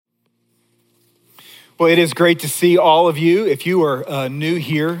Well, it is great to see all of you. If you are new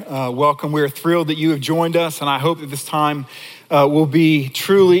here, welcome. We're thrilled that you have joined us, and I hope that this time will be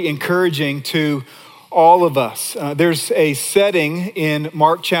truly encouraging to all of us. There's a setting in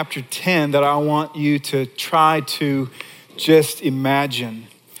Mark chapter 10 that I want you to try to just imagine.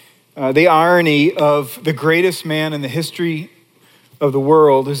 The irony of the greatest man in the history of the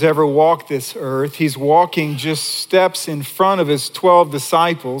world who's ever walked this earth. He's walking just steps in front of his 12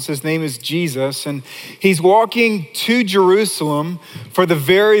 disciples. His name is Jesus, and he's walking to Jerusalem for the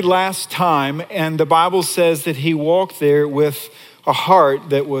very last time, and the Bible says that he walked there with a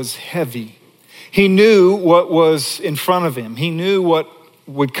heart that was heavy. He knew what was in front of him. He knew what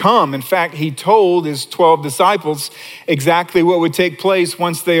would come. In fact, he told his 12 disciples exactly what would take place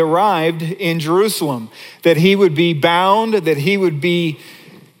once they arrived in Jerusalem, that he would be bound, that he would be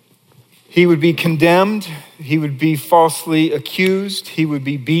condemned, he would be falsely accused, he would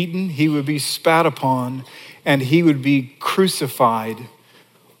be beaten, he would be spat upon, and he would be crucified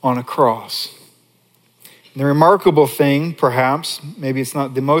on a cross. And the remarkable thing, perhaps, maybe it's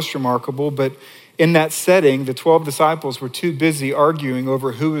not the most remarkable, but in that setting, the 12 disciples were too busy arguing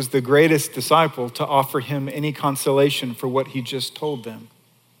over who was the greatest disciple to offer him any consolation for what he just told them.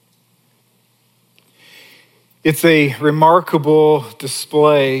 It's a remarkable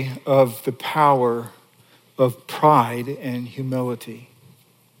display of the power of pride and humility.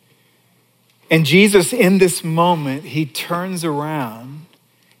 And Jesus, in this moment, he turns around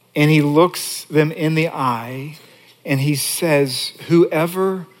and he looks them in the eye and he says,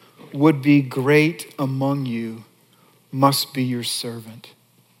 "Whoever would be great among you must be your servant."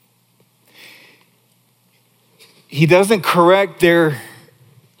 He doesn't correct their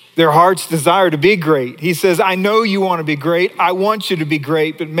heart's desire to be great. He says, "I know you want to be great. I want you to be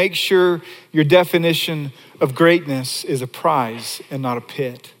great, but make sure your definition of greatness is a prize and not a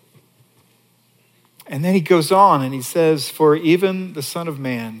pit." And then he goes on and he says, "For even the Son of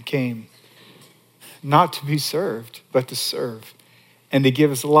Man came not to be served, but to serve, and to give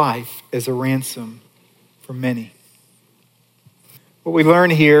his life as a ransom for many." What we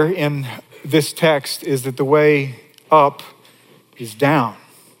learn here in this text is that the way up is down.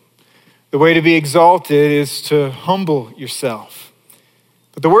 The way to be exalted is to humble yourself.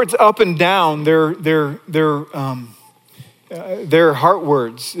 But the words up and down, they're heart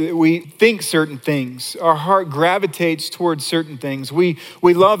words. We think certain things. Our heart gravitates towards certain things. We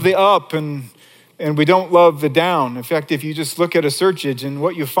love the up and we don't love the down. In fact, if you just look at a search engine,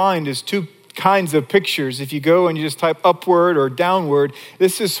 what you find is two kinds of pictures. If you go and you just type upward or downward,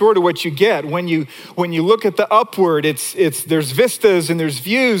 this is sort of what you get. When you look at the upward, there's vistas and there's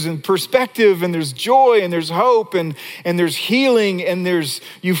views and perspective and there's joy and there's hope and there's healing and there's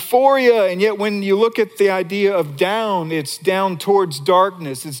euphoria. And yet when you look at the idea of down, it's down towards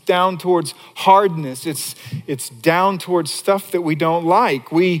darkness. It's down towards hardness. It's down towards stuff that we don't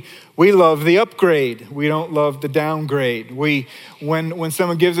like. We love the upgrade. We don't love the downgrade. When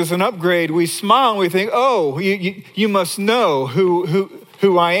someone gives us an upgrade, we smile and we think, "Oh, you must know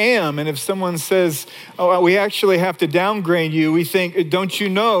who I am." And if someone says, "Oh, we actually have to downgrade you," we think, "Don't you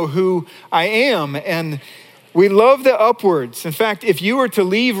know who I am?" And we love the upwards. In fact, if you were to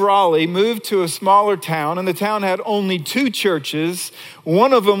leave Raleigh, move to a smaller town, and the town had only 2 churches,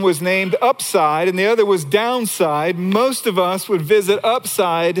 one of them was named Upside and the other was Downside, most of us would visit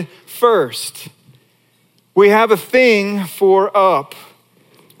Upside first. We have a thing for up.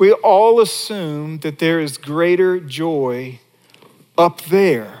 We all assume that there is greater joy up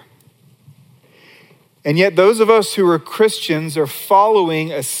there. And yet those of us who are Christians are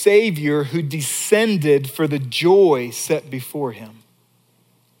following a Savior who descended for the joy set before him.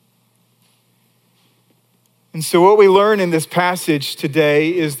 And so what we learn in this passage today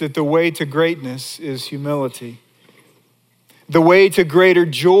is that the way to greatness is humility. The way to greater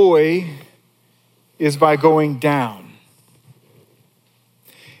joy is by going down.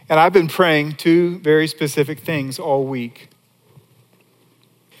 And I've been praying 2 very specific things all week.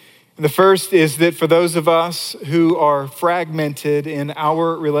 The first is that for those of us who are fragmented in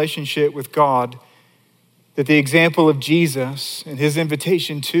our relationship with God, that the example of Jesus and his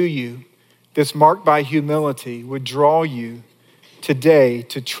invitation to you that's marked by humility would draw you today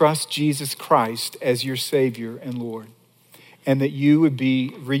to trust Jesus Christ as your Savior and Lord, and that you would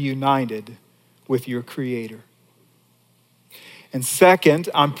be reunited with your Creator. And second,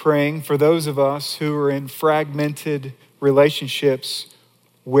 I'm praying for those of us who are in fragmented relationships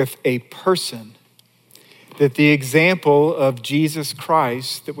with a person, that the example of Jesus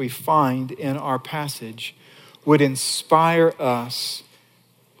Christ that we find in our passage would inspire us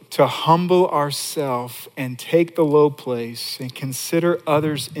to humble ourselves and take the low place and consider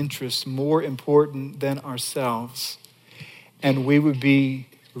others' interests more important than ourselves, and we would be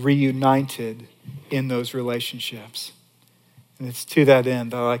reunited in those relationships. And it's to that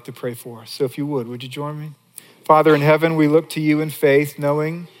end that I like to pray for us. So if you would you join me? Father in heaven, we look to you in faith,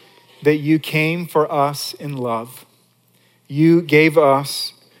 knowing that you came for us in love. You gave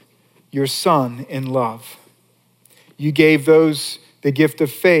us your Son in love. You gave those the gift of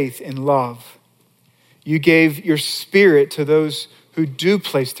faith in love. You gave your Spirit to those who do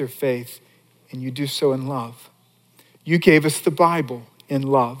place their faith, and you do so in love. You gave us the Bible in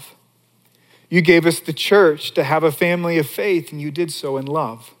love. You gave us the church to have a family of faith, and you did so in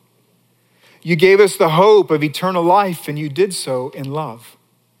love. You gave us the hope of eternal life, and you did so in love.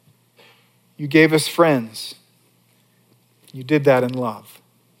 You gave us friends. You did that in love.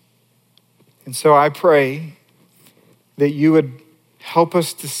 And so I pray that you would help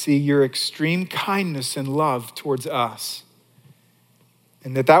us to see your extreme kindness and love towards us,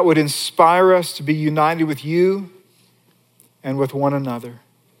 and that would inspire us to be united with you and with one another.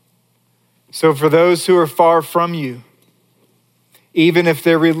 So for those who are far from you, even if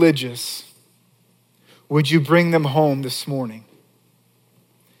they're religious, would you bring them home this morning?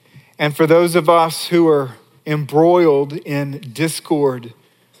 And for those of us who are embroiled in discord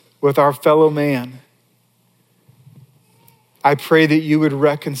with our fellow man, I pray that you would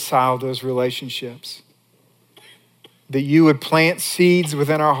reconcile those relationships, that you would plant seeds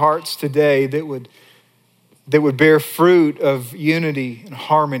within our hearts today that would bear fruit of unity and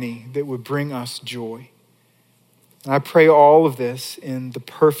harmony, that would bring us joy. And I pray all of this in the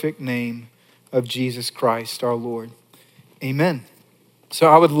perfect name of Jesus Christ, our Lord. Amen.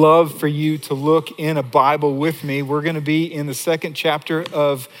 So I would love for you to look in a Bible with me. We're going to be in the second chapter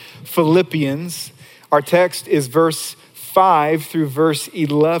of Philippians. Our text is verse 5 through verse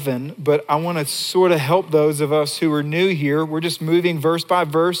 11, but I want to sort of help those of us who are new here. We're just moving verse by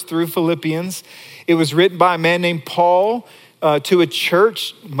verse through Philippians. It was written by a man named Paul to a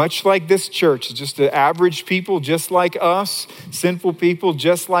church much like this church. It's just the average people just like us, sinful people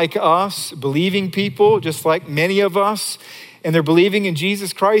just like us, believing people just like many of us, and they're believing in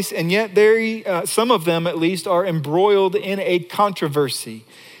Jesus Christ, and yet some of them at least are embroiled in a controversy.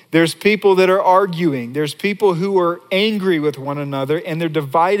 There's people that are arguing. There's people who are angry with one another, and they're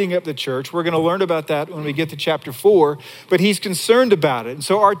dividing up the church. We're going to learn about that when we get to chapter 4, but he's concerned about it. And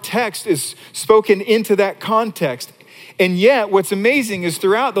so our text is spoken into that context. And yet what's amazing is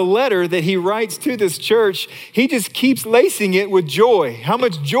throughout the letter that he writes to this church, he just keeps lacing it with joy. How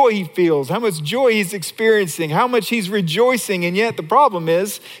much joy he feels, how much joy he's experiencing, how much he's rejoicing. And yet the problem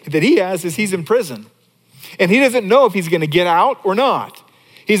is he's in prison. And he doesn't know if he's going to get out or not.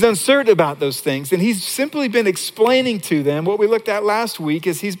 He's uncertain about those things, and he's simply been explaining to them what we looked at last week.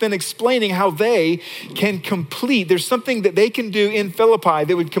 Is he's been explaining how they can complete. There's something that they can do in Philippi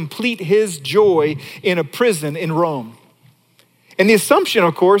that would complete his joy in a prison in Rome. And the assumption,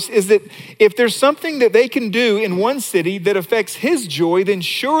 of course, is that if there's something that they can do in one city that affects his joy, then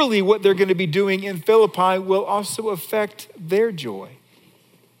surely what they're going to be doing in Philippi will also affect their joy.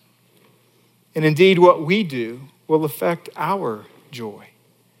 And indeed, what we do will affect our joy.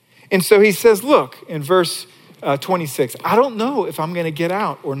 And so he says, look, in verse 26, I don't know if I'm going to get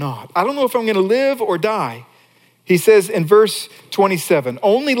out or not. I don't know if I'm going to live or die. He says in verse 27,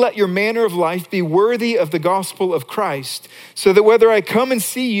 only let your manner of life be worthy of the gospel of Christ, so that whether I come and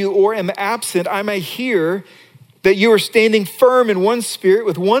see you or am absent, I may hear that you are standing firm in one spirit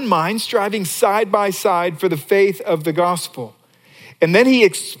with one mind, striving side by side for the faith of the gospel. And then he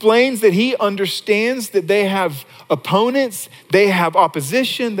explains that he understands that they have opponents, they have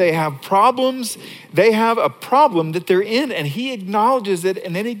opposition, they have problems, they have a problem that they're in, and he acknowledges it.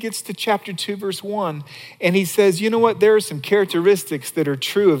 And then he gets to chapter 2, verse 1, and he says, you know what? There are some characteristics that are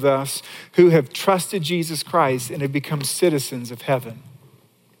true of us who have trusted Jesus Christ and have become citizens of heaven.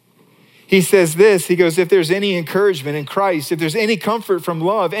 He says this, he goes, if there's any encouragement in Christ, if there's any comfort from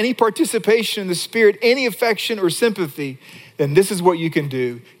love, any participation in the Spirit, any affection or sympathy, then this is what you can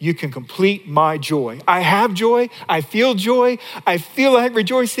do. You can complete my joy. I have joy. I feel like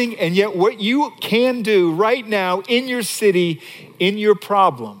rejoicing. And yet what you can do right now in your city, in your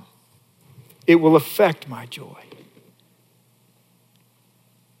problem, it will affect my joy.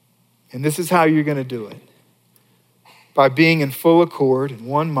 And this is how you're going to do it. By being in full accord, in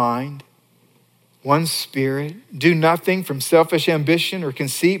one mind, one spirit. Do nothing from selfish ambition or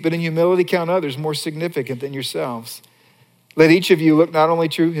conceit, but in humility count others more significant than yourselves. Let each of you look not only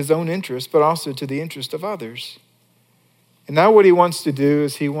to his own interest, but also to the interest of others. And now what he wants to do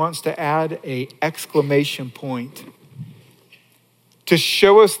is he wants to add an exclamation point to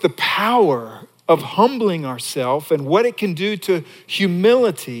show us the power of humbling ourselves and what it can do to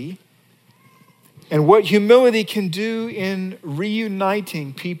humility and what humility can do in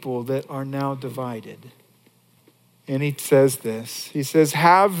reuniting people that are now divided. And he says this. He says,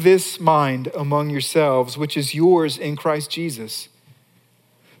 have this mind among yourselves, which is yours in Christ Jesus,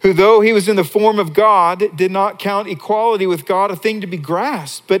 who though he was in the form of God, did not count equality with God a thing to be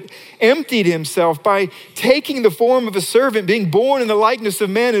grasped, but emptied himself by taking the form of a servant, being born in the likeness of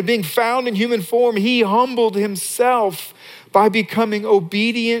men and being found in human form. He humbled himself by becoming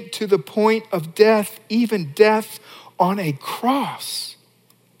obedient to the point of death, even death on a cross.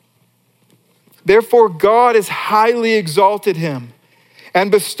 Therefore, God has highly exalted him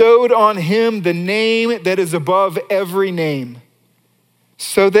and bestowed on him the name that is above every name,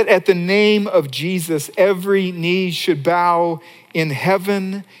 so that at the name of Jesus, every knee should bow in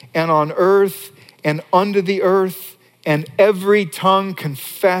heaven and on earth and under the earth, and every tongue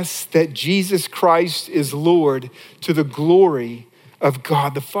confess that Jesus Christ is Lord, to the glory of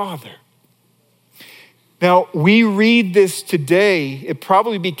God the Father. Now, we read this today. It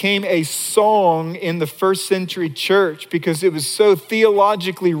probably became a song in the first century church because it was so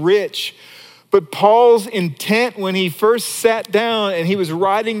theologically rich. But Paul's intent when he first sat down and he was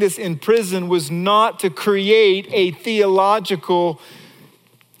writing this in prison was not to create a theological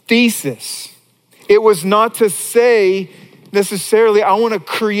thesis. It was not to say necessarily, I want to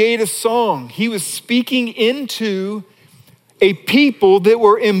create a song. He was speaking into a people that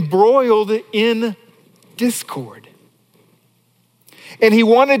were embroiled in discord. And he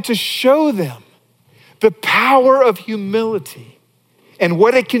wanted to show them the power of humility and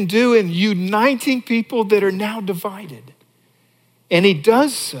what it can do in uniting people that are now divided. And he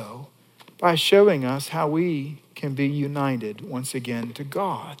does so by showing us how we can be united once again to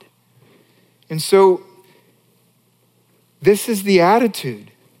God. And so this is the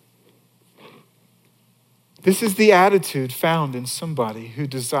attitude. This is the attitude found in somebody who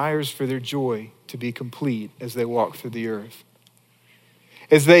desires for their joy to be complete as they walk through the earth.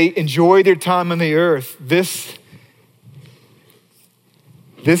 As they enjoy their time on the earth, this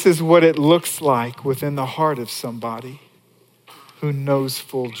is what it looks like within the heart of somebody who knows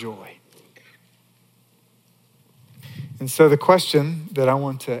full joy. And so the question that I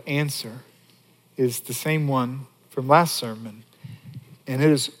want to answer is the same one from last sermon. And it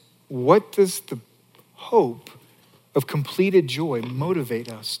is, what does the hope of completed joy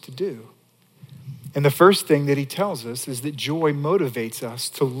motivate us to do? And the first thing that he tells us is that joy motivates us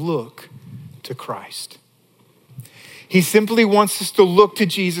to look to Christ. He simply wants us to look to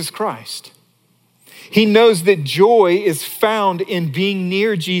Jesus Christ. He knows that joy is found in being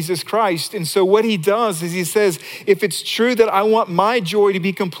near Jesus Christ. And so what he does is he says, if it's true that I want my joy to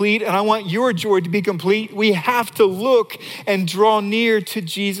be complete and I want your joy to be complete, we have to look and draw near to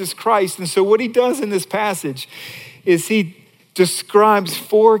Jesus Christ. And so what he does in this passage is he describes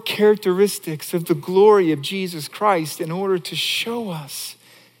 4 characteristics of the glory of Jesus Christ in order to show us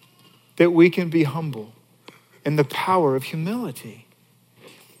that we can be humble and the power of humility.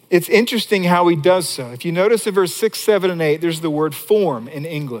 It's interesting how he does so. If you notice in verse 6, 7, and 8, there's the word form in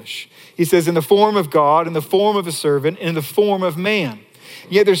English. He says, in the form of God, in the form of a servant, in the form of man.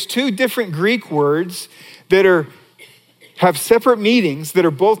 Yet there's 2 different Greek words that have separate meanings that are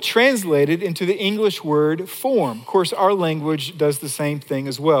both translated into the English word form. Of course, our language does the same thing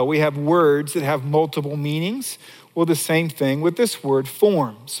as well. We have words that have multiple meanings. Well, the same thing with this word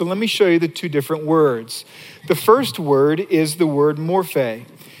form. So let me show you the 2 different words. The first word is the word morphe.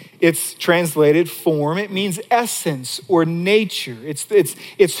 It's translated form. It means essence or nature.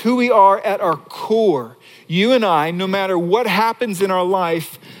 It's who we are at our core. You and I, no matter what happens in our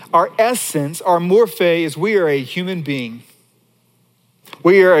life, our essence, our morphe is we are a human being.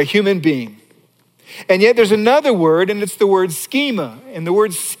 We are a human being. And yet there's another word, and it's the word schema. And the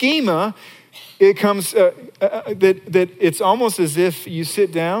word schema, it comes, that it's almost as if you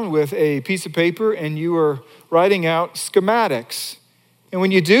sit down with a piece of paper and you are writing out schematics. And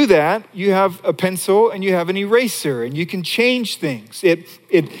when you do that, you have a pencil and you have an eraser and you can change things.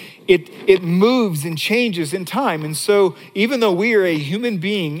 It moves and changes in time. And so even though we are a human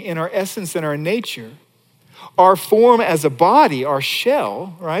being in our essence and our nature, our form as a body, our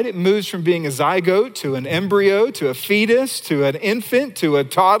shell, right? It moves from being a zygote to an embryo, to a fetus, to an infant, to a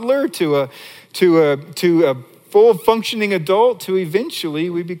toddler, to a full functioning adult, to eventually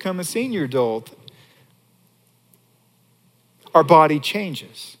we become a senior adult. Our body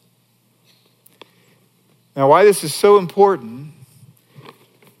changes. Now, why this is so important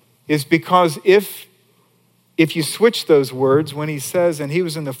is because if if you switch those words when he says, and he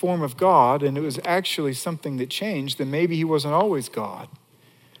was in the form of God, and it was actually something that changed, then maybe he wasn't always God.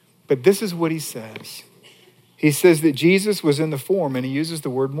 But this is what he says. He says that Jesus was in the form, and he uses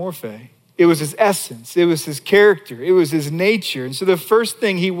the word morphe. It was his essence. It was his character. It was his nature. And so the first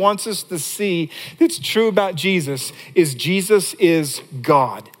thing he wants us to see that's true about Jesus is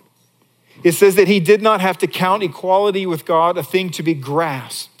God. It says that he did not have to count equality with God a thing to be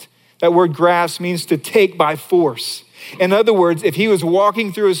grasped. That word grasp means to take by force. In other words, if he was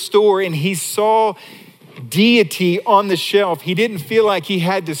walking through a store and he saw deity on the shelf, he didn't feel like he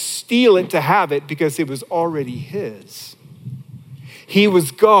had to steal it to have it because it was already his. He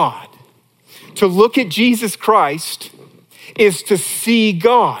was God. To look at Jesus Christ is to see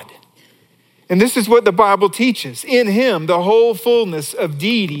God. And this is what the Bible teaches. In him, the whole fullness of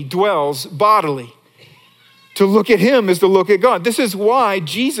deity dwells bodily. To look at him is to look at God. This is why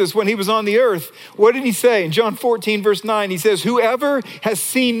Jesus, when he was on the earth, what did he say? In John 14, verse 9, he says, whoever has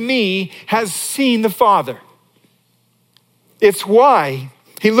seen me has seen the Father. It's why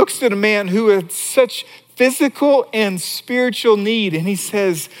he looks at a man who had such physical and spiritual need, and he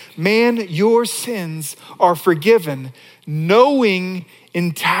says, man, your sins are forgiven, knowing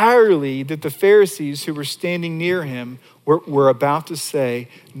entirely that the Pharisees who were standing near him were about to say,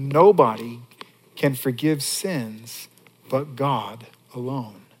 nobody can forgive sins but God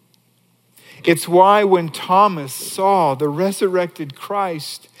alone. It's why when Thomas saw the resurrected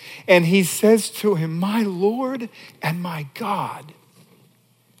Christ and he says to him, my Lord and my God,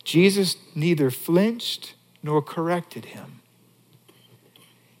 Jesus neither flinched nor corrected him.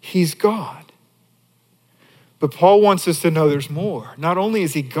 He's God. But Paul wants us to know there's more. Not only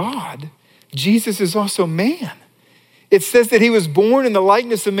is he God, Jesus is also man. It says that he was born in the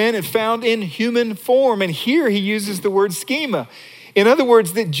likeness of men and found in human form. And here he uses the word schema. In other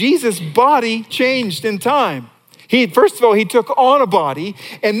words, that Jesus' body changed in time. First of all, he took on a body,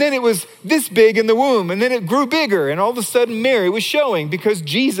 and then it was this big in the womb, and then it grew bigger, and all of a sudden Mary was showing because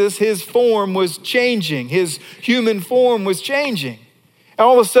Jesus, his form was changing. His human form was changing. And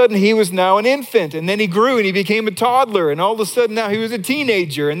all of a sudden he was now an infant, and then he grew and he became a toddler, and all of a sudden now he was a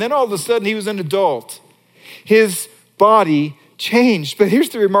teenager, and then all of a sudden he was an adult. His body changed. But here's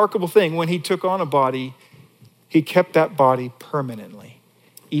the remarkable thing. When he took on a body, he kept that body permanently,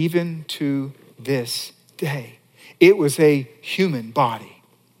 even to this day. It was a human body.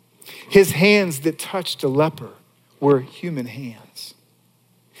 His hands that touched a leper were human hands.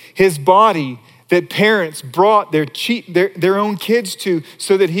 His body that parents brought their own kids to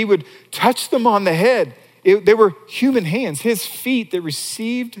so that he would touch them on the head, they were human hands. His feet that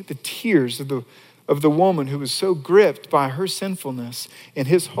received the tears of the woman who was so gripped by her sinfulness and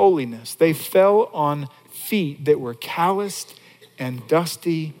his holiness, they fell on feet that were calloused and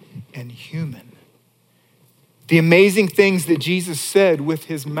dusty and human. The amazing things that Jesus said with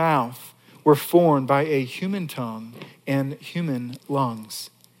his mouth were formed by a human tongue and human lungs.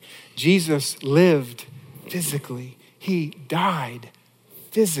 Jesus lived physically. He died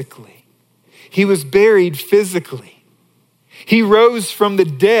physically. He was buried physically. He rose from the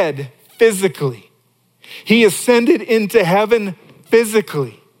dead physically. He ascended into heaven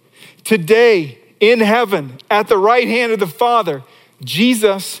physically. Today, in heaven, at the right hand of the Father,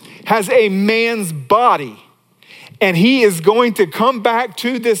 Jesus has a man's body. And he is going to come back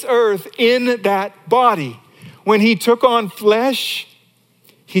to this earth in that body. When he took on flesh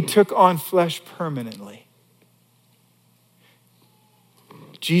permanently.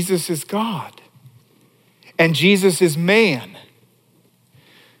 Jesus is God. And Jesus is man.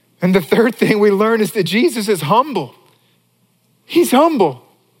 And the third thing we learn is that Jesus is humble. He's humble.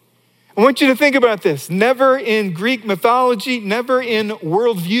 I want you to think about this. Never in Greek mythology, never in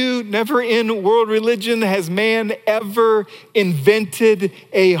worldview, never in world religion has man ever invented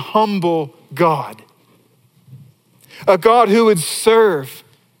a humble God. A God who would serve,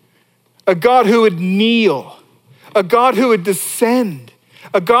 a God who would kneel, a God who would descend,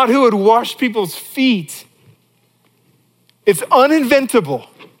 a God who would wash people's feet. It's uninventable,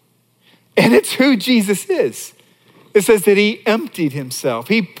 and it's who Jesus is. It says that he emptied himself.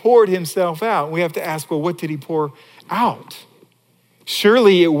 He poured himself out. We have to ask, well, what did he pour out?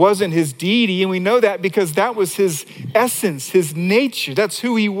 Surely it wasn't his deity, and we know that because that was his essence, his nature. That's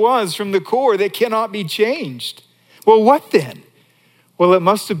who he was from the core that cannot be changed. Well, what then? Well, it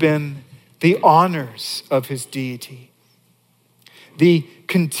must have been the honors of his deity, the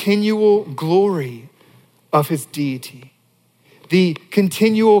continual glory of his deity, the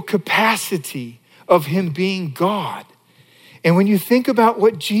continual capacity of him being God. And when you think about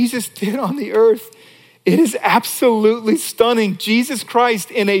what Jesus did on the earth, It is absolutely stunning. Jesus Christ,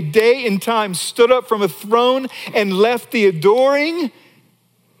 in a day and time, stood up from a throne and left the adoring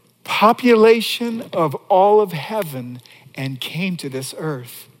population of all of heaven and came to this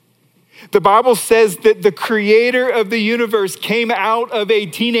earth. The Bible says that the creator of the universe came out of a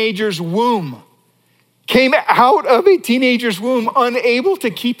teenager's womb, unable to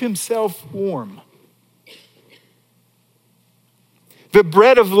keep himself warm. The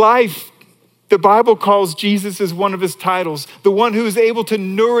bread of life, the Bible calls Jesus as one of his titles, the one who is able to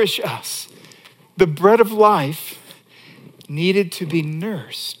nourish us. The bread of life needed to be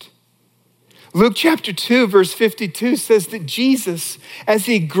nursed. Luke chapter 2, verse 52 says that Jesus, as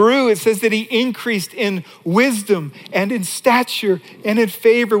he grew, it says that he increased in wisdom and in stature and in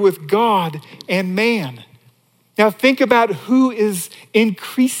favor with God and man. Now think about who is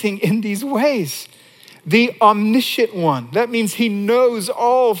increasing in these ways. The omniscient one. That means he knows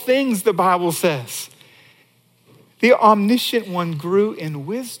all things, the Bible says. The omniscient one grew in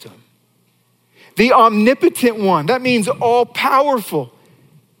wisdom. The omnipotent one, that means all powerful.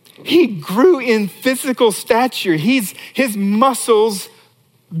 He grew in physical stature. His muscles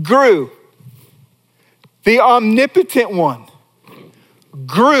grew. The omnipotent one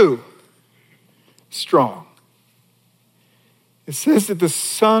grew strong. It says that the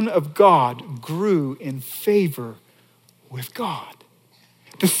Son of God grew in favor with God.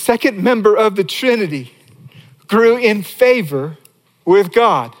 The second member of the Trinity grew in favor with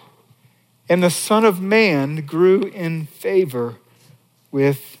God. And the Son of Man grew in favor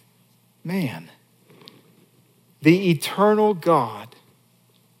with man. The eternal God,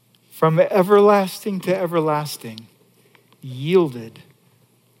 from everlasting to everlasting, yielded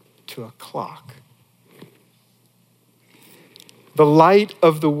to a clock. The light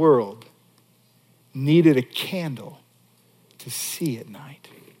of the world needed a candle to see at night.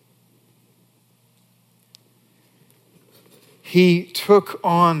 He took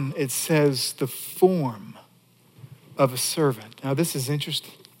on, it says, the form of a servant. Now, this is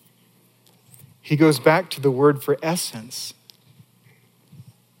interesting. He goes back to the word for essence.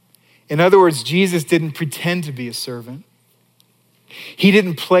 In other words, Jesus didn't pretend to be a servant. He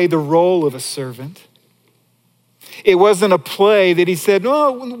didn't play the role of a servant. It wasn't a play that he said,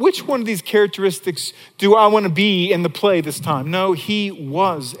 oh, which one of these characteristics do I want to be in the play this time? No, he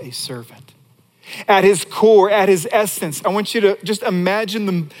was a servant. At his core, at his essence, I want you to just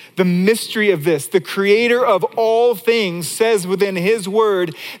imagine the mystery of this. The creator of all things says within his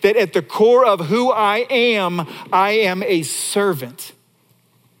word that at the core of who I am a servant.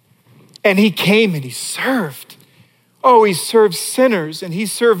 And he came and he served. Oh, he served sinners and he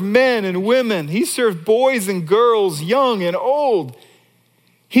served men and women. He served boys and girls, young and old.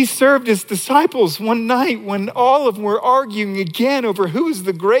 He served his disciples one night when all of them were arguing again over who is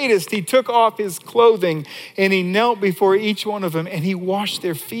the greatest. He took off his clothing and he knelt before each one of them and he washed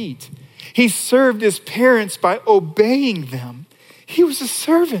their feet. He served his parents by obeying them. He was a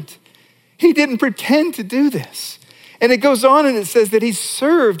servant. He didn't pretend to do this. And it goes on and it says that he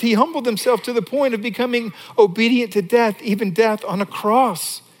served. He humbled himself to the point of becoming obedient to death, even death on a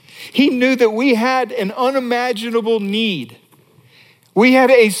cross. He knew that we had an unimaginable need. We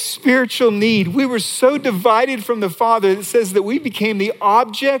had a spiritual need. We were so divided from the Father that it says that we became the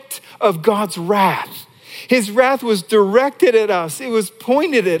object of God's wrath. His wrath was directed at us. It was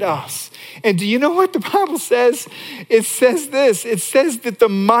pointed at us. And do you know what the Bible says? It says this. It says that the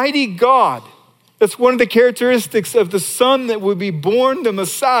mighty God, that's one of the characteristics of the Son that will be born, the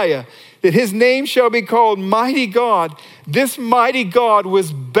Messiah, that his name shall be called Mighty God. This mighty God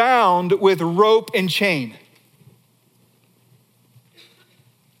was bound with rope and chain.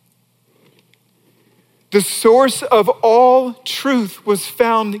 The source of all truth was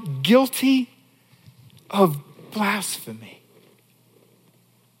found guilty of blasphemy.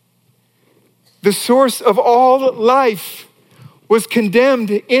 The source of all life was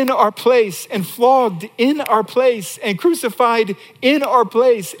condemned in our place and flogged in our place and crucified in our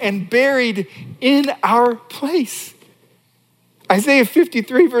place and buried in our place. Isaiah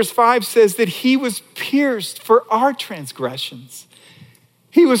 53 verse 5 says that he was pierced for our transgressions.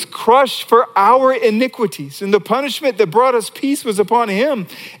 He was crushed for our iniquities, and the punishment that brought us peace was upon him,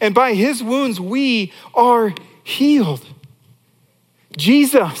 and by his wounds we are healed.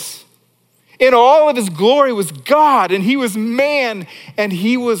 Jesus, in all of his glory, was God, and he was man, and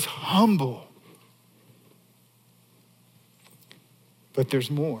he was humble. But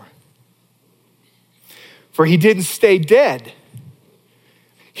there's more. For he didn't stay dead.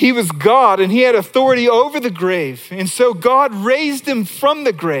 He was God and he had authority over the grave. And so God raised him from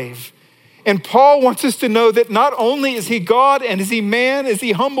the grave. And Paul wants us to know that not only is he God and is he man, is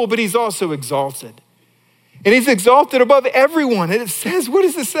he humble, but he's also exalted. And he's exalted above everyone. And it says, what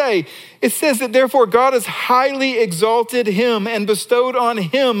does it say? It says that therefore God has highly exalted him and bestowed on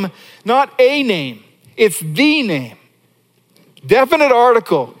him not a name, it's the name. Definite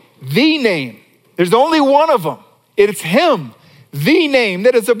article, the name. There's only one of them. It's him, the name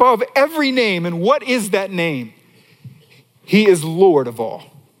that is above every name. And what is that name? He is Lord of all.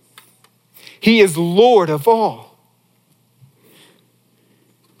 He is Lord of all.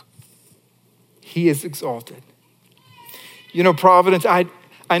 He is exalted. You know, Providence,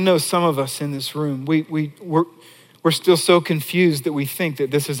 I know some of us in this room, we're still so confused that we think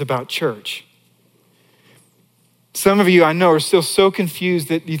that this is about church. Some of you I know are still so confused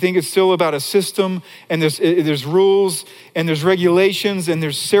that you think it's still about a system and there's rules and there's regulations and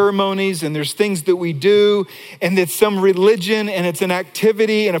there's ceremonies and there's things that we do and it's some religion and it's an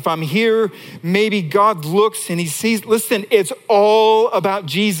activity. And if I'm here, maybe God looks and he sees, listen, it's all about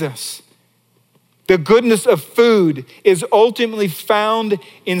Jesus. The goodness of food is ultimately found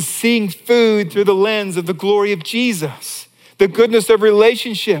in seeing food through the lens of the glory of Jesus. The goodness of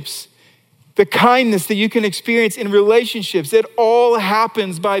relationships, the kindness that you can experience in relationships, it all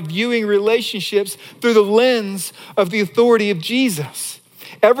happens by viewing relationships through the lens of the authority of Jesus.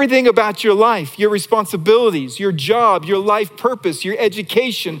 Everything about your life, your responsibilities, your job, your life purpose, your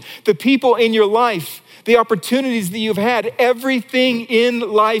education, the people in your life, the opportunities that you've had, everything in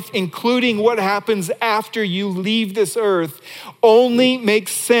life, including what happens after you leave this earth, only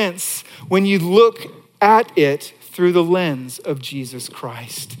makes sense when you look at it through the lens of Jesus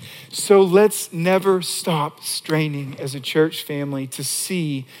Christ. So let's never stop straining as a church family to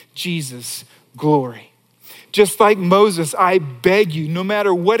see Jesus' glory. Just like Moses, I beg you, no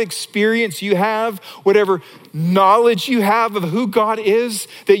matter what experience you have, whatever knowledge you have of who God is,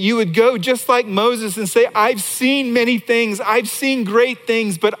 that you would go just like Moses and say, I've seen many things, I've seen great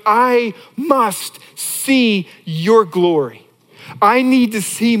things, but I must see your glory. I need to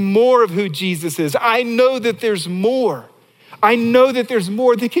see more of who Jesus is. I know that there's more. I know that there's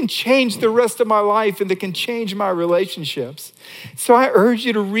more that can change the rest of my life and that can change my relationships. So I urge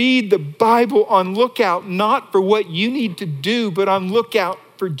you to read the Bible on lookout, not for what you need to do, but on lookout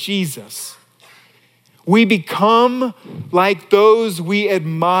for Jesus. We become like those we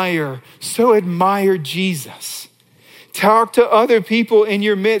admire. So admire Jesus. Talk to other people in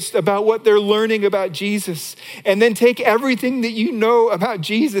your midst about what they're learning about Jesus. And then take everything that you know about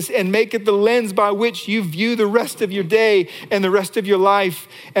Jesus and make it the lens by which you view the rest of your day and the rest of your life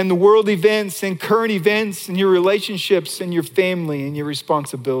and the world events and current events and your relationships and your family and your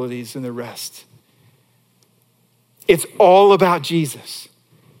responsibilities and the rest. It's all about Jesus.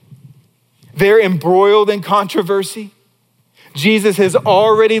 They're embroiled in controversy. Jesus has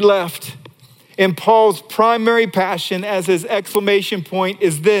already left. And Paul's primary passion as his exclamation point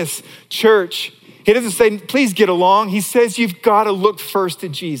is this: church. He doesn't say, please get along. He says, you've got to look first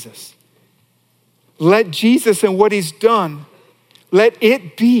at Jesus. Let Jesus and what he's done, let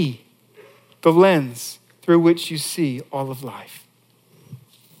it be the lens through which you see all of life.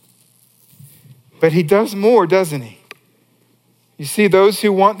 But he does more, doesn't he? You see, those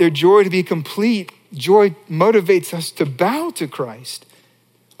who want their joy to be complete, joy motivates us to bow to Christ.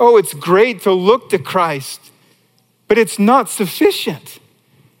 Oh, it's great to look to Christ, but it's not sufficient.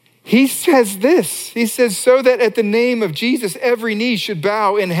 He says this, he says, so that at the name of Jesus, every knee should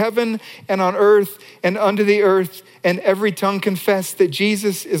bow in heaven and on earth and under the earth, and every tongue confess that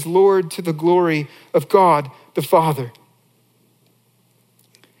Jesus is Lord to the glory of God the Father.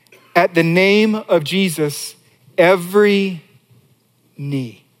 At the name of Jesus, every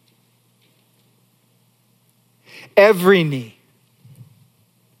knee. Every knee.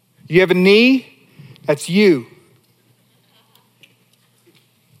 You have a knee, that's you.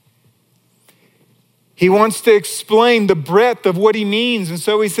 He wants to explain the breadth of what he means. And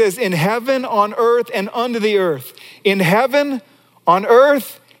so he says, in heaven, on earth, and under the earth. In heaven, on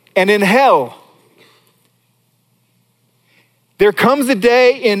earth, and in hell. There comes a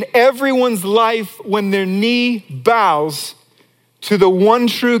day in everyone's life when their knee bows to the one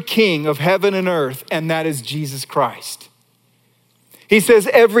true King of heaven and earth, and that is Jesus Christ. He says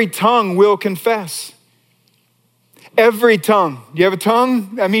every tongue will confess. Every tongue. You have a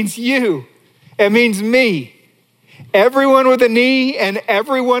tongue? That means you. It means me. Everyone with a knee and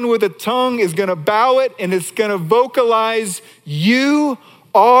everyone with a tongue is going to bow it and it's going to vocalize, you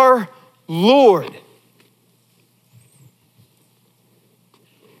are Lord.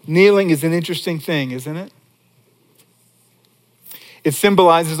 Kneeling is an interesting thing, isn't it? It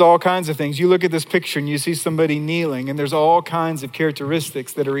symbolizes all kinds of things. You look at this picture and you see somebody kneeling, and there's all kinds of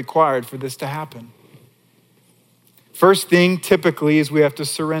characteristics that are required for this to happen. First thing typically is we have to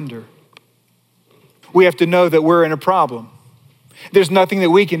surrender. we have to know that we're in a problem. There's nothing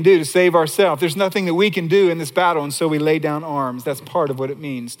that we can do to save ourselves. There's nothing that we can do in this battle, and so we lay down arms. That's part of what it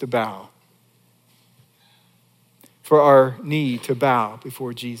means to bow. For our knee to bow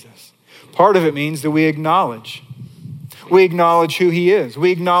before Jesus. Part of it means that we acknowledge. We acknowledge who he is.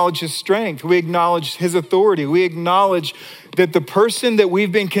 We acknowledge his strength. We acknowledge his authority. We acknowledge that the person that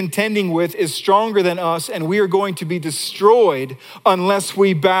we've been contending with is stronger than us, and we are going to be destroyed unless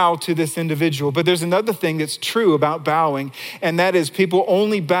we bow to this individual. But there's another thing that's true about bowing, and that is people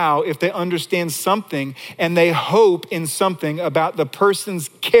only bow if they understand something and they hope in something about the person's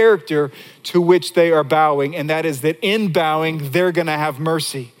character to which they are bowing, and that is that in bowing, they're gonna have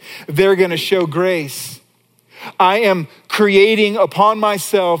mercy. They're gonna show grace. I am creating upon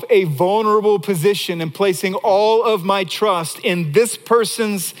myself a vulnerable position and placing all of my trust in this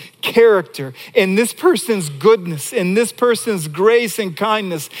person's character, in this person's goodness, in this person's grace and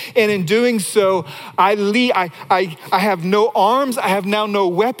kindness. And in doing so, I have no arms, I have now no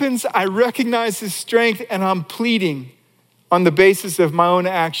weapons. I recognize his strength, and I'm pleading on the basis of my own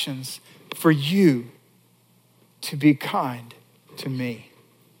actions for you to be kind to me.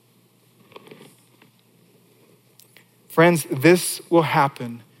 Friends, this will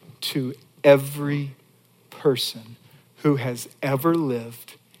happen to every person who has ever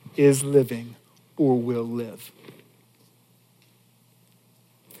lived, is living, or will live.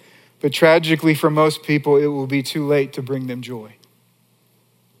 But tragically for most people, it will be too late to bring them joy.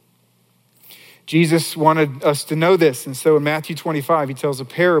 Jesus wanted us to know this, and so in Matthew 25, he tells a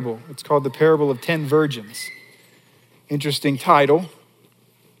parable. It's called the parable of 10 virgins. Interesting title.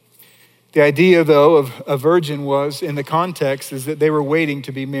 The idea, though, of a virgin was, in the context, is that they were waiting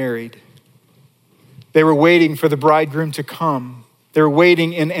to be married. They were waiting for the bridegroom to come. They were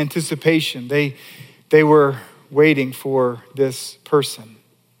waiting in anticipation. They were waiting for this person.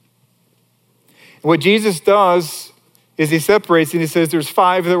 And what Jesus does is he separates and he says there's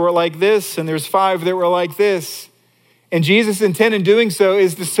 5 that were like this and there's 5 that were like this. And Jesus' intent in doing so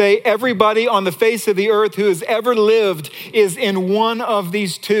is to say everybody on the face of the earth who has ever lived is in one of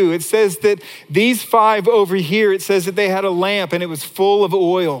these 2. It says that these 5 over here, it says that they had a lamp and it was full of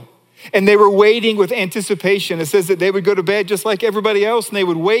oil. And they were waiting with anticipation. It says that they would go to bed just like everybody else and they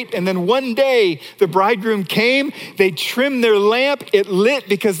would wait. And then one day the bridegroom came, they trimmed their lamp, it lit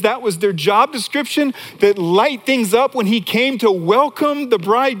because that was their job description, that light things up when he came to welcome the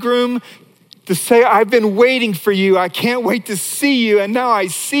bridegroom to say, I've been waiting for you. I can't wait to see you. And now I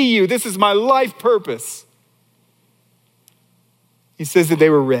see you. This is my life purpose. He says that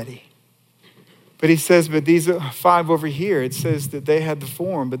they were ready. But he says, but these 5 over here, it says that they had the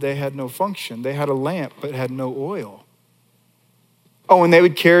form, but they had no function. They had a lamp, but had no oil. Oh, and they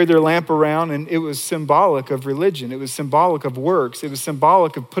would carry their lamp around, and it was symbolic of religion. It was symbolic of works. It was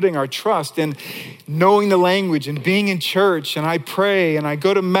symbolic of putting our trust in knowing the language and being in church, and I pray, and I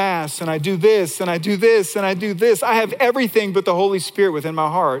go to mass, and I do this, and I do this, and I do this. I have everything but the Holy Spirit within my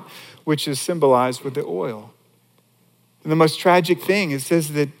heart, which is symbolized with the oil. And the most tragic thing, it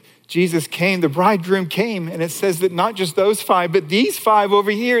says that Jesus came, the bridegroom came, and it says that not just those 5, but these 5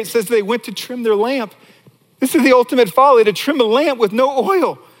 over here, it says they went to trim their lamp. This is the ultimate folly, to trim a lamp with no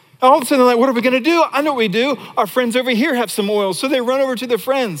oil. And all of a sudden, they're like, what are we gonna do? I know what we do. Our friends over here have some oil. So they run over to their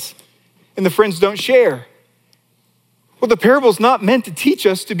friends, and the friends don't share. Well, the parable is not meant to teach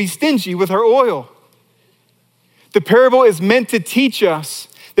us to be stingy with our oil. The parable is meant to teach us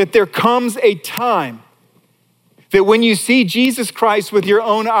that there comes a time that when you see Jesus Christ with your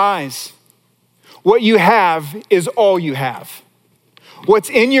own eyes, what you have is all you have. What's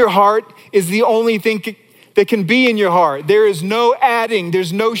in your heart is the only thing that can be in your heart. There is no adding,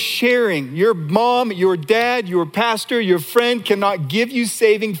 there's no sharing. Your mom, your dad, your pastor, your friend cannot give you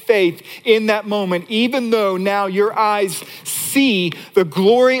saving faith in that moment, even though now your eyes see the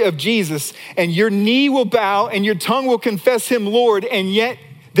glory of Jesus and your knee will bow and your tongue will confess him Lord, and yet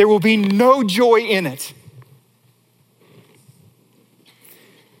there will be no joy in it.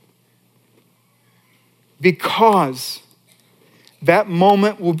 Because that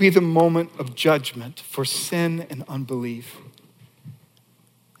moment will be the moment of judgment for sin and unbelief.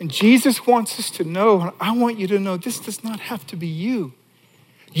 And Jesus wants us to know, and I want you to know, this does not have to be you.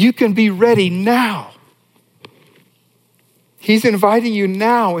 You can be ready now. He's inviting you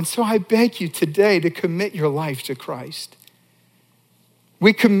now, and so I beg you today to commit your life to Christ.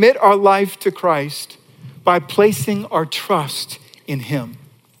 We commit our life to Christ by placing our trust in him.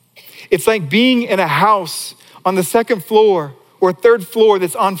 It's like being in a house on the 2nd floor or 3rd floor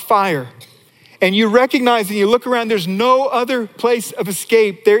that's on fire. And you recognize and you look around, there's no other place of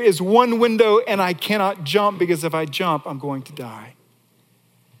escape. There is one window and I cannot jump because if I jump, I'm going to die.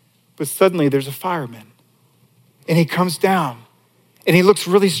 But suddenly there's a fireman. And he comes down and he looks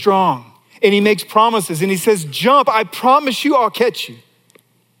really strong and he makes promises and he says, jump, I promise you I'll catch you.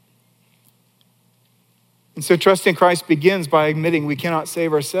 And so trusting Christ begins by admitting we cannot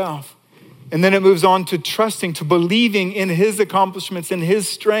save ourselves. And then it moves on to trusting, to believing in his accomplishments and his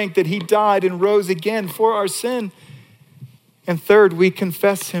strength, that he died and rose again for our sin. And third, we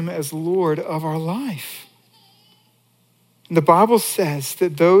confess him as Lord of our life. And the Bible says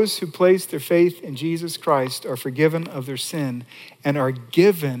that those who place their faith in Jesus Christ are forgiven of their sin and are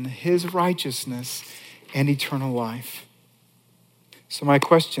given his righteousness and eternal life. So my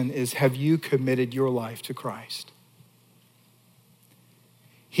question is, have you committed your life to Christ?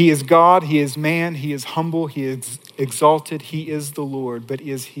 He is God, he is man, he is humble, he is exalted, he is the Lord, but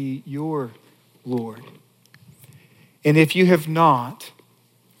is he your Lord? And if you have not,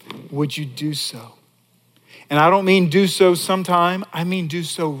 would you do so? And I don't mean do so sometime, I mean do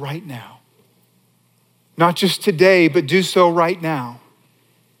so right now. Not just today, but do so right now.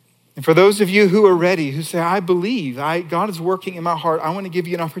 And for those of you who are ready, who say, I believe, God is working in my heart, I want to give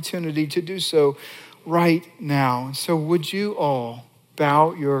you an opportunity to do so right now. And so would you all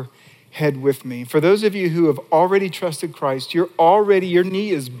bow your head with me? For those of you who have already trusted Christ, your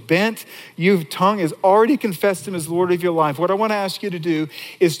knee is bent, your tongue has already confessed him as Lord of your life. What I want to ask you to do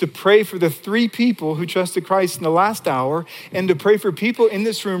is to pray for the 3 people who trusted Christ in the last hour, and to pray for people in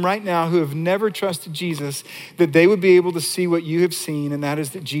this room right now who have never trusted Jesus, that they would be able to see what you have seen, and that is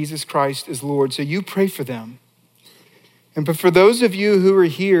that Jesus Christ is Lord. So you pray for them. But for those of you who are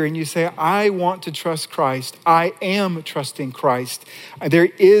here and you say, I want to trust Christ, I am trusting Christ, there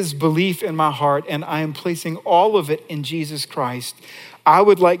is belief in my heart and I am placing all of it in Jesus Christ, I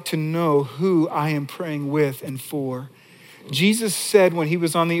would like to know who I am praying with and for. Jesus said when he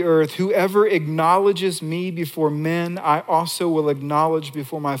was on the earth, whoever acknowledges me before men, I also will acknowledge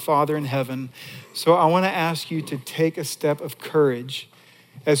before my Father in heaven. So I want to ask you to take a step of courage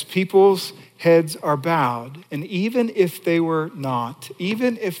as people's heads are bowed, and even if they were not,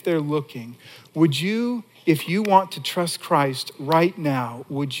 even if they're looking, would you, if you want to trust Christ right now,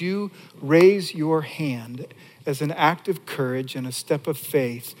 would you raise your hand as an act of courage and a step of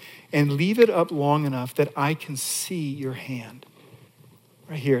faith and leave it up long enough that I can see your hand?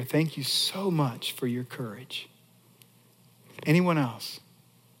 Right here. Thank you so much for your courage. Anyone else?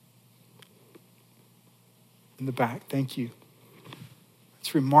 In the back, thank you.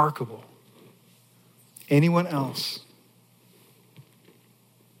 It's remarkable. Anyone else?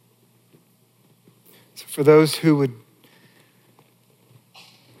 So for those who would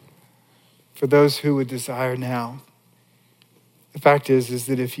desire now, the fact is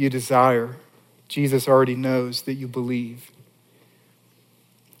that if you desire, Jesus already knows that you believe.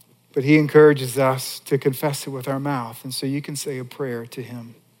 But he encourages us to confess it with our mouth. And so you can say a prayer to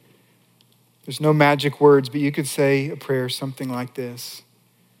him. There's no magic words, but you could say a prayer something like this.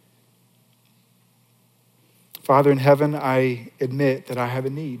 Father in heaven, I admit that I have a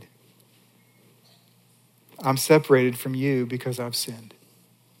need. I'm separated from you because I've sinned.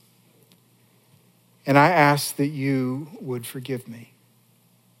 And I ask that you would forgive me.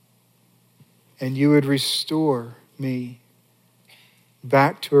 And you would restore me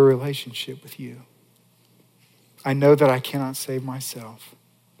back to a relationship with you. I know that I cannot save myself.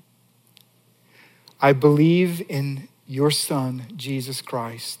 I believe in your Son, Jesus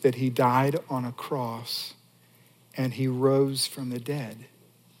Christ, that he died on a cross and he rose from the dead.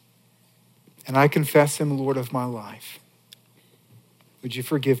 And I confess him Lord of my life. Would you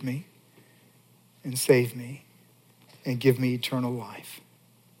forgive me and save me and give me eternal life?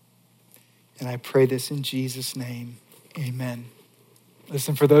 And I pray this in Jesus' name, amen.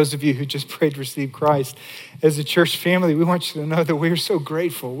 Listen, for those of you who just prayed to receive Christ, as a church family, we want you to know that we are so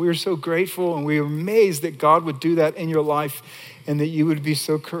grateful. We are so grateful and we are amazed that God would do that in your life and that you would be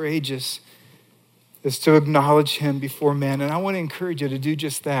so courageous as to acknowledge him before men. And I want to encourage you to do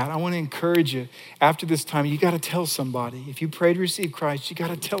just that. I want to encourage you, after this time, you got to tell somebody. If you pray to receive Christ, you got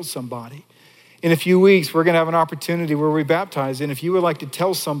to tell somebody. In a few weeks, we're going to have an opportunity where we baptize. And if you would like to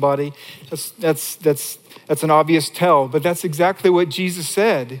tell somebody, that's an obvious tell. But that's exactly what Jesus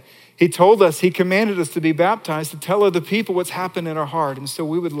said. He told us, he commanded us to be baptized, to tell other people what's happened in our heart. And so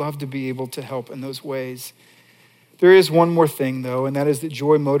we would love to be able to help in those ways. There is one more thing, though, and that is that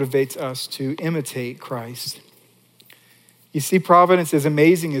joy motivates us to imitate Christ. You see, Providence, as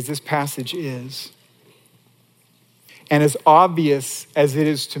amazing as this passage is, and as obvious as it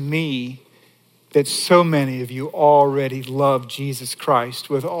is to me that so many of you already love Jesus Christ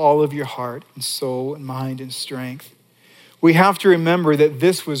with all of your heart and soul and mind and strength, we have to remember that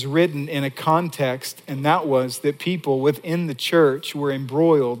this was written in a context, and that was that people within the church were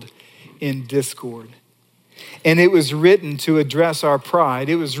embroiled in discord. And it was written to address our pride.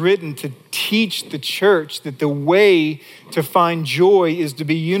 It was written to teach the church that the way to find joy is to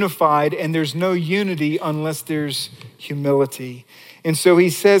be unified, and there's no unity unless there's humility. And so he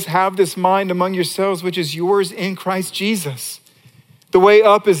says, have this mind among yourselves, which is yours in Christ Jesus. The way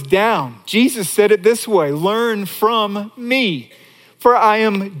up is down. Jesus said it this way, learn from me, for I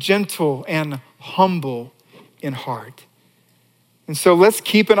am gentle and humble in heart. And so let's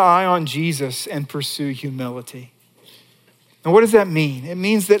keep an eye on Jesus and pursue humility. And what does that mean? It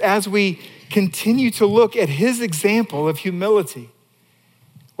means that as we continue to look at his example of humility,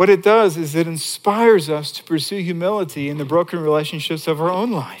 what it does is it inspires us to pursue humility in the broken relationships of our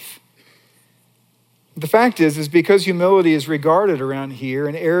own life. The fact is because humility is regarded around here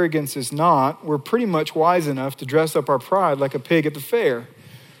and arrogance is not, we're pretty much wise enough to dress up our pride like a pig at the fair.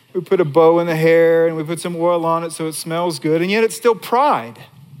 We put a bow in the hair and we put some oil on it so it smells good, and yet it's still pride.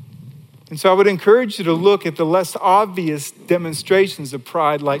 And so I would encourage you to look at the less obvious demonstrations of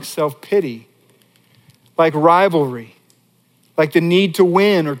pride, like self-pity, like rivalry, like the need to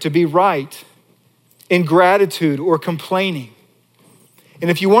win or to be right, ingratitude or complaining. And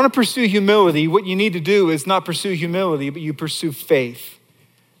if you want to pursue humility, what you need to do is not pursue humility, but you pursue faith.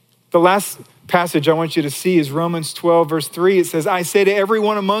 The last passage I want you to see is Romans 12, verse 3. It says, I say to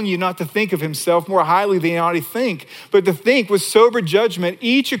everyone among you not to think of himself more highly than he ought to think, but to think with sober judgment,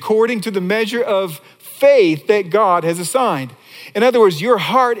 each according to the measure of faith that God has assigned. In other words, your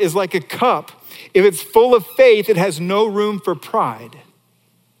heart is like a cup. If it's full of faith, it has no room for pride.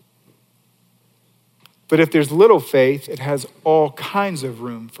 But if there's little faith, it has all kinds of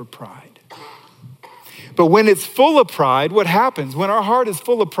room for pride. But when it's full of pride, what happens? When our heart is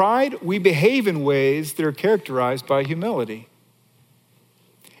full of pride, we behave in ways that are characterized by humility.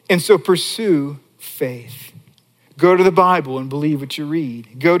 And so pursue faith. Go to the Bible and believe what you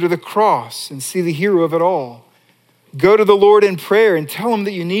read. Go to the cross and see the hero of it all. Go to the Lord in prayer and tell him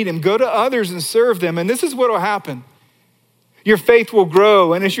that you need him. Go to others and serve them. And this is what will happen. Your faith will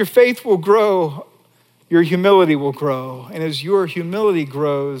grow. And as your faith will grow, your humility will grow. And as your humility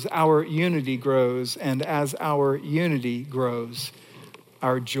grows, our unity grows. And as our unity grows,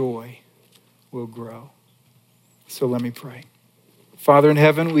 our joy will grow. So let me pray. Father in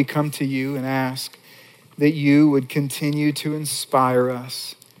heaven, we come to you and ask that you would continue to inspire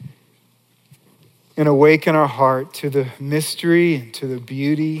us and awaken our heart to the mystery and to the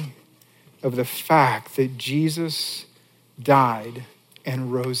beauty of the fact that Jesus died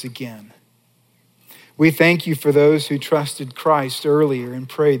and rose again. We thank you for those who trusted Christ earlier and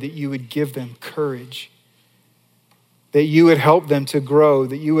pray that you would give them courage, that you would help them to grow,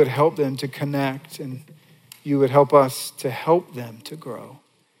 that you would help them to connect, and you would help us to help them to grow.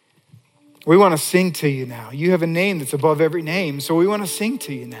 We want to sing to you now. You have a name that's above every name, so we want to sing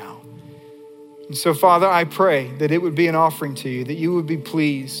to you now. And so, Father, I pray that it would be an offering to you, that you would be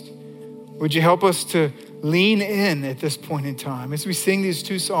pleased. Would you help us to lean in at this point in time? As we sing these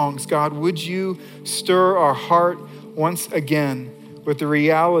two songs, God, would you stir our heart once again with the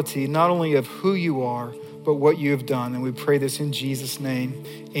reality not only of who you are, but what you have done. And we pray this in Jesus' name.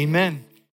 Amen.